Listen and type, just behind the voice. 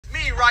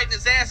me riding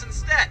his ass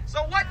instead.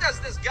 So what does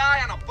this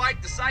guy on a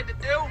bike decide to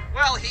do?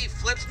 Well, he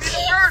flips me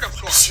the bird, of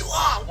course.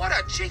 Oh, what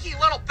a cheeky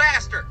little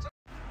bastard.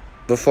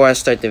 Before I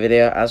start the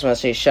video, I just want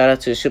to say shout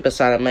out to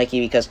Supersonic Mikey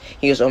because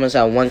he was almost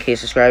at 1K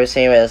subscribers. So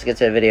anyway, let's get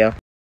to the video.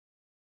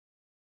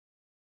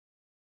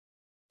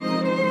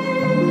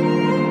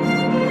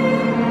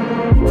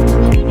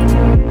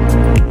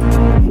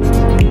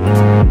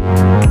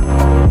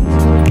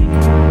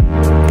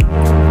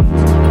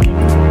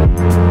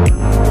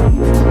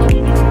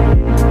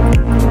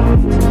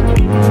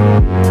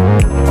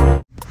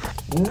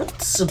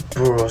 What's up,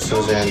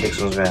 Brewstew and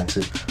Dixon's back to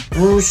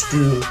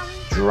Brewstew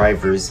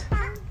Driver's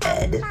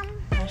Ed.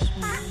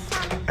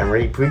 I'm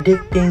already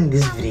predicting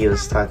this video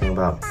is talking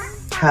about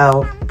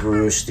how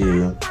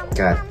Brewstew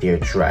got their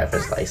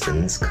driver's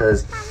license.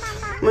 Because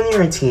when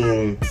you're a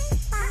teen,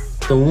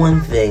 the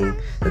one thing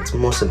that's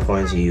most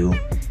important to you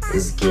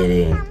is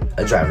getting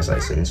a driver's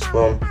license.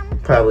 Well,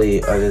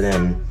 probably other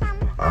than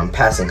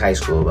passing high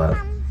school, but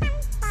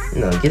you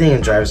know, getting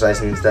a driver's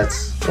license,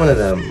 that's one of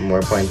the more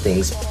important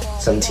things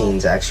some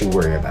teens actually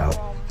worry about.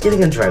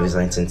 Getting a driver's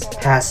license,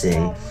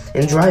 passing,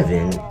 and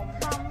driving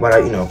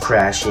without, you know,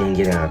 crashing,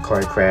 getting in a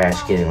car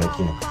crash, getting, like,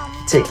 you know,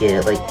 a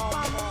ticket, like.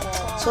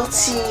 So let's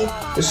see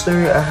the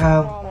story of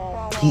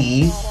how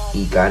he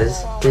got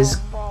his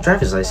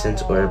driver's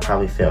license, or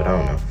probably failed, I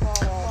don't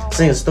know.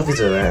 So anyways, don't forget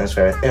to like and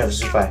subscribe, and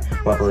subscribe,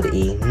 we'll upload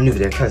a new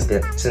video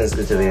constantly. Send us a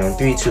good video in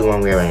 3, 2, 1,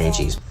 we are running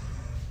cheese.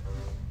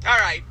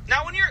 Alright,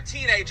 now when you're a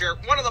teenager,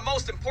 one of the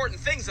most important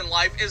things in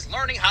life is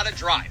learning how to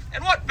drive.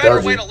 And what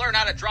better way to learn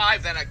how to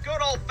drive than a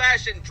good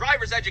old-fashioned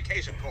driver's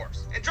education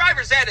course? And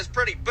driver's ed is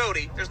pretty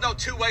booty, there's no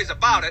two ways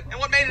about it. And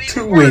what made it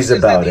even worse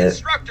is that the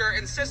instructor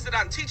insisted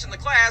on teaching the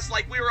class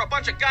like we were a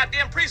bunch of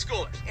goddamn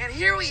preschoolers. And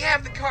here we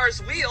have the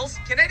car's wheels.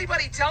 Can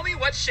anybody tell me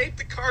what shape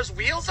the car's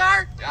wheels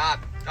are?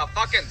 A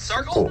fucking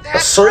circle?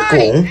 That's a circle?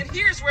 Right. And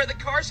here's where the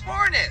car's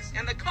horn is.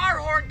 And the car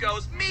horn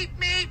goes meep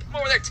meep.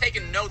 Over there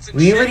taking notes and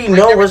we shit. already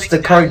know what the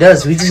car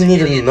does. We just need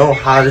to know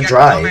how to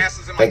drive.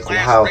 Like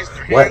how,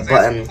 what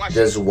button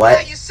does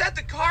what. Yeah, you said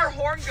the car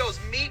horn goes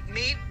meep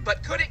meep,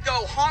 but could it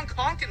go honk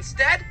honk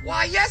instead?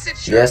 Why, yes, it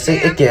sure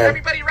can.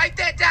 Everybody write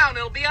that down.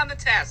 It'll be on the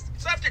test.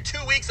 So after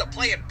 2 weeks of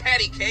playing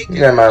patty cake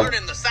and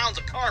learning the sounds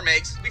a car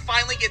makes, we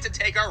finally get to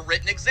take our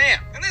written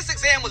exam. And this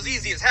exam was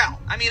easy as hell.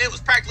 I mean, it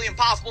was practically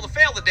impossible to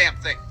fail the damn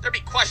thing. There'd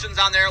be questions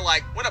on there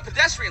like, when a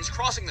pedestrian's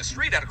crossing the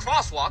street at a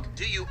crosswalk,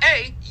 do you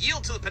A,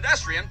 yield to the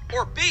pedestrian,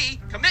 or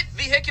B, commit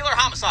vehicular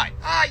homicide?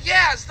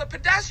 Yeah, is the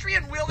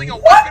pedestrian wielding a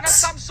weapon of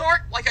some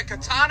sort, like a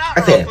katana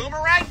or a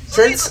boomerang?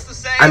 So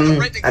since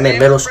I'm in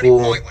middle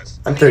school,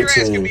 I'm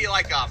 13, I'm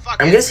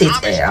gonna say it's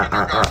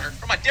A,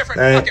 from a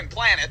different fucking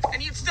planet,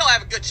 and you'd still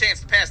have a good chance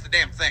to pass the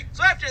damn thing.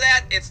 So after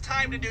that, it's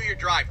time to do your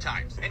drive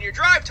times. And your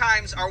drive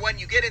times are when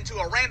you get into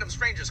a random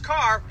stranger's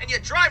car and you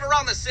drive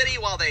around the city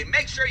while they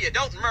make sure you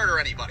don't murder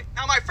anybody.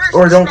 Now my first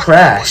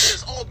instructor was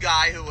this old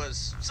guy who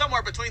was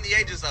somewhere between the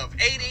ages of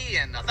 80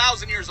 and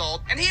 1,000 years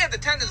old, and he had the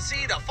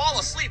tendency to fall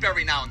asleep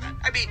every now and then.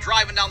 I'd be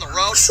driving down the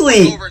road,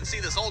 look over and see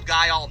this old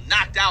guy all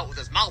knocked out with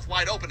his mouth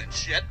wide open and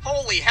shit.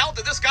 Holy hell,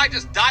 did this guy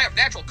just die of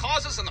natural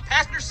causes in the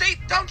passenger seat?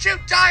 Don't you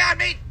die on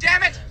me,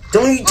 damn it!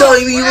 Don't you tell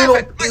me, you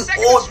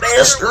old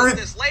bastard!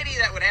 This lady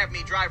that would have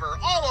me drive her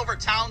all over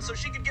town so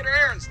she could get her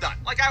errands done.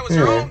 Like I was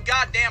her own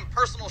goddamn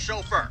personal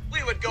chauffeur.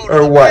 We would go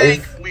to the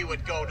bank, we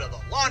would go to the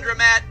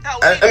laundromat.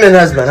 I mean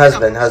husband.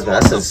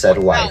 I said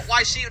wife. Now,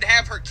 why she would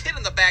have her kid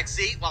in the back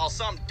seat while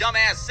some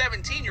dumbass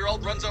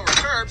 17-year-old runs over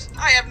curbs,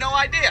 I have no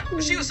idea.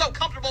 But she was so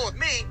comfortable with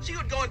me, she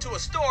would go into a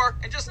store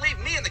and just leave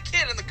me and the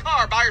kid in the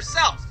car by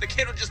herself. The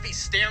kid would just be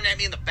staring at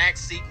me in the back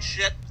seat and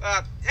shit.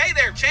 Hey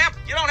there, champ.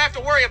 You don't have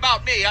to worry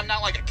about me. I'm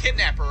not like a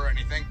kidnapper or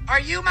anything. Are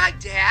you my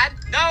dad?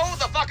 No,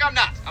 the fuck I'm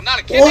not. I'm not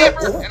a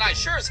kidnapper, and I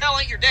sure as hell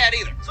ain't your dad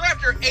either. So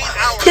after 8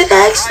 hours with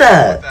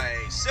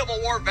a Civil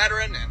War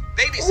veteran and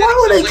babysitting,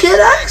 why would a kid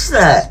ask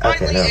that? I was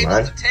finally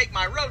able to take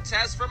my road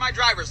test for my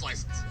driver's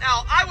license.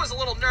 Now, I was a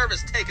little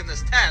nervous taking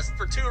this test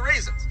for 2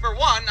 reasons. For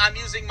one, I'm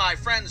using my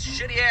friend's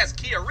shitty-ass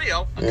Kia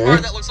Rio, a car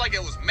that looks like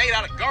it was made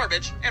out of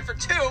garbage. And for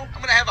 2,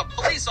 I'm gonna have a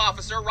police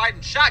officer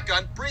riding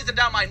shotgun, breathing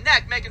down my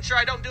neck, making sure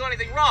I don't do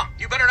anything wrong.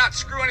 You better not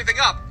screw anything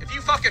up. If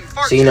you fucking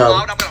fart too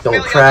loud, I'm gonna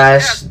don't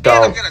crash,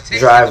 don't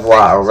drive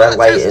while a red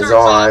light is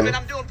on. And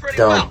I'm doing pretty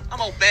well.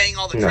 I'm obeying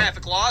all the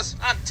traffic laws.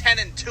 I'm 10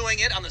 and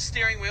 2ing it on the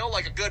steering wheel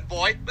like a good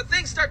boy. But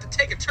things start to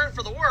take a turn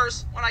for the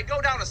worse when I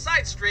go down a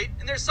side street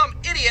and there's some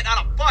idiot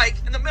on a bike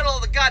in the middle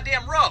of the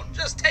goddamn road,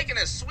 just taking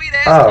his sweet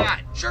ass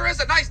time. Sure is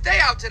a nice day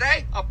out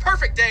today. A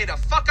perfect day to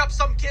fuck up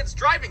some kid's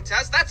driving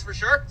test, that's for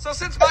sure. So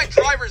since my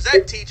driver's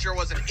ed teacher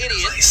was an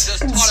idiot and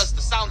just taught us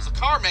the sounds the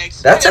car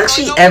makes, that's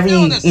actually every,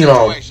 you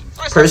know,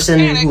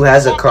 person who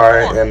has a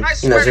car and,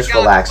 you know, just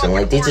relaxing.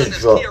 Like, they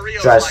just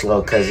drive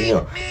slow because, you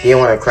know, they don't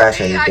want to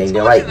crash anything.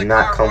 They're, like,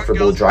 not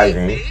comfortable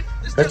driving.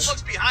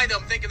 looks behind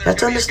him thinking there's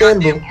that's gonna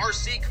be a understandable. goddamn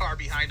RC car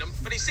behind him,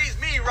 but he sees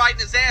me riding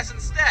his ass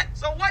instead.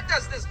 So what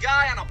does this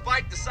guy on a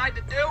bike decide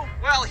to do?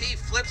 Well, he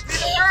flips me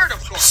the bird,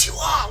 of course.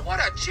 Oh, what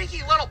a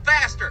cheeky little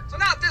bastard. So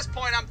now at this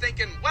point, I'm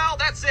thinking, well,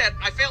 that's it.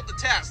 I failed the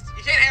test.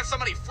 You can't have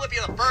somebody flip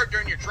you the bird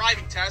during your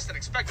driving test and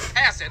expect to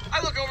pass it.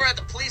 I look over at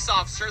the police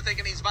officer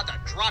thinking he's about to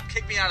drop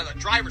kick me out of the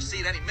driver's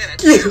seat any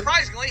minute.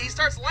 Surprisingly, he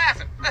starts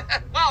laughing.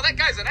 Wow, that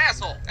guy's an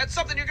asshole. That's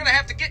something you're gonna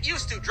have to get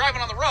used to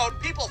driving on the road.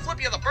 People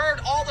flip you the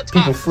bird all the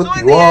time. People flip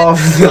you off.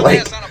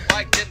 Like,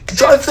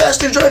 drive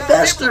faster, drive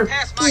faster.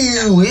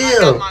 Ew, I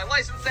got my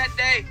license that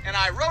day, and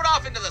I rode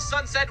off into the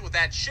sunset with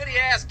that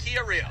shitty-ass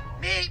Kia Rio.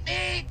 Meet.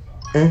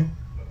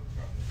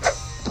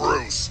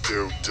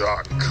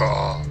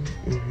 Brewstew.com.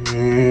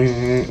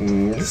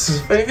 This is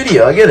a funny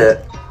video, I get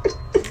it.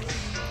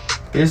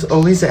 There's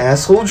always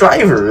asshole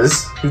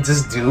drivers who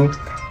just do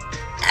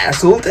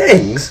asshole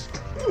things.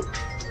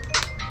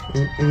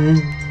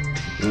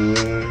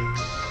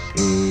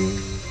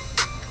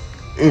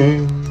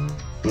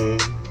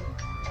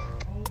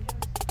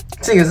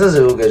 So guys, that's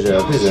a good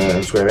job. Please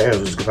subscribe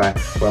and subscribe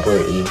when I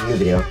upload a new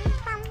video.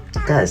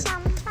 Guys,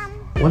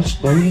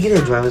 when you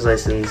get a driver's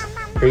license,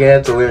 you're gonna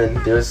have to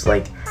learn there's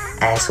like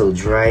asshole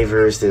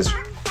drivers. There's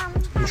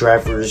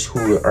drivers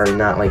who are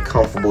not like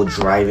comfortable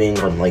driving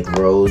on like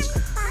roads,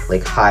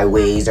 like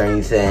highways or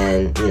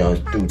anything, you know,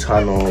 through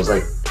tunnels.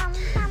 Like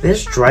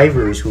there's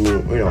drivers who,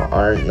 you know,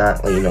 are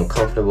not like, you know,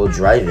 comfortable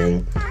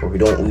driving, or who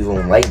don't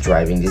even like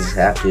driving. They just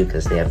have to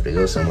because they have to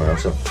go somewhere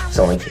else. So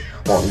someone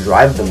won't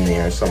drive them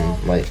there. Or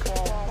something like.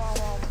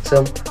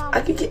 So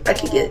I could get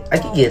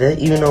it.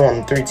 Even though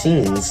I'm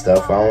 13 and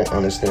stuff, I don't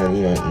understand,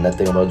 you know,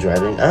 nothing about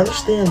driving. I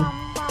understand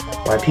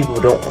why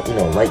people don't, you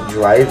know, like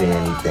driving or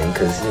anything,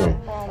 because, you know,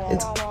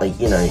 it's like,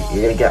 you know,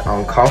 you're gonna get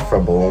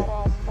uncomfortable.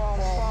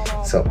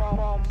 So,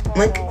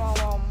 like,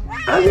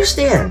 I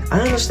understand. I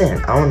don't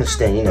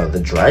understand, you know, the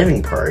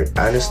driving part.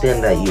 I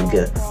understand that you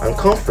get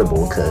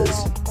uncomfortable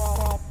because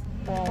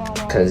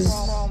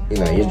you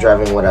know, you're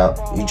driving with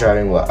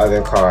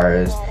other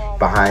cars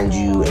behind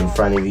you, in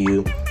front of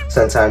you.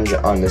 Sometimes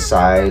you're on the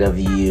side of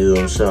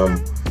you. So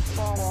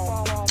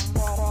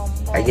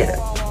I get it.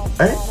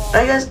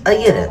 I guess I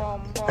get it.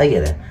 I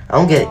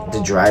don't get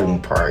the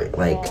driving part,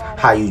 like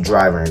how you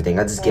drive or anything.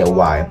 I just get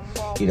why,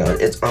 you know,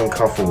 it's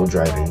uncomfortable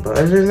driving. But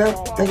other than that,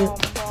 I get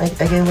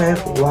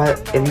why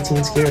every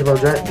teen's scared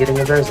about getting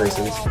a driver's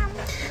license.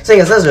 So I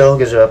guess that's all.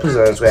 Good job. Please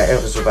subscribe and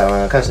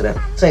subscribe.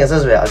 So I guess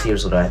that's all. I'll see you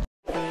soon.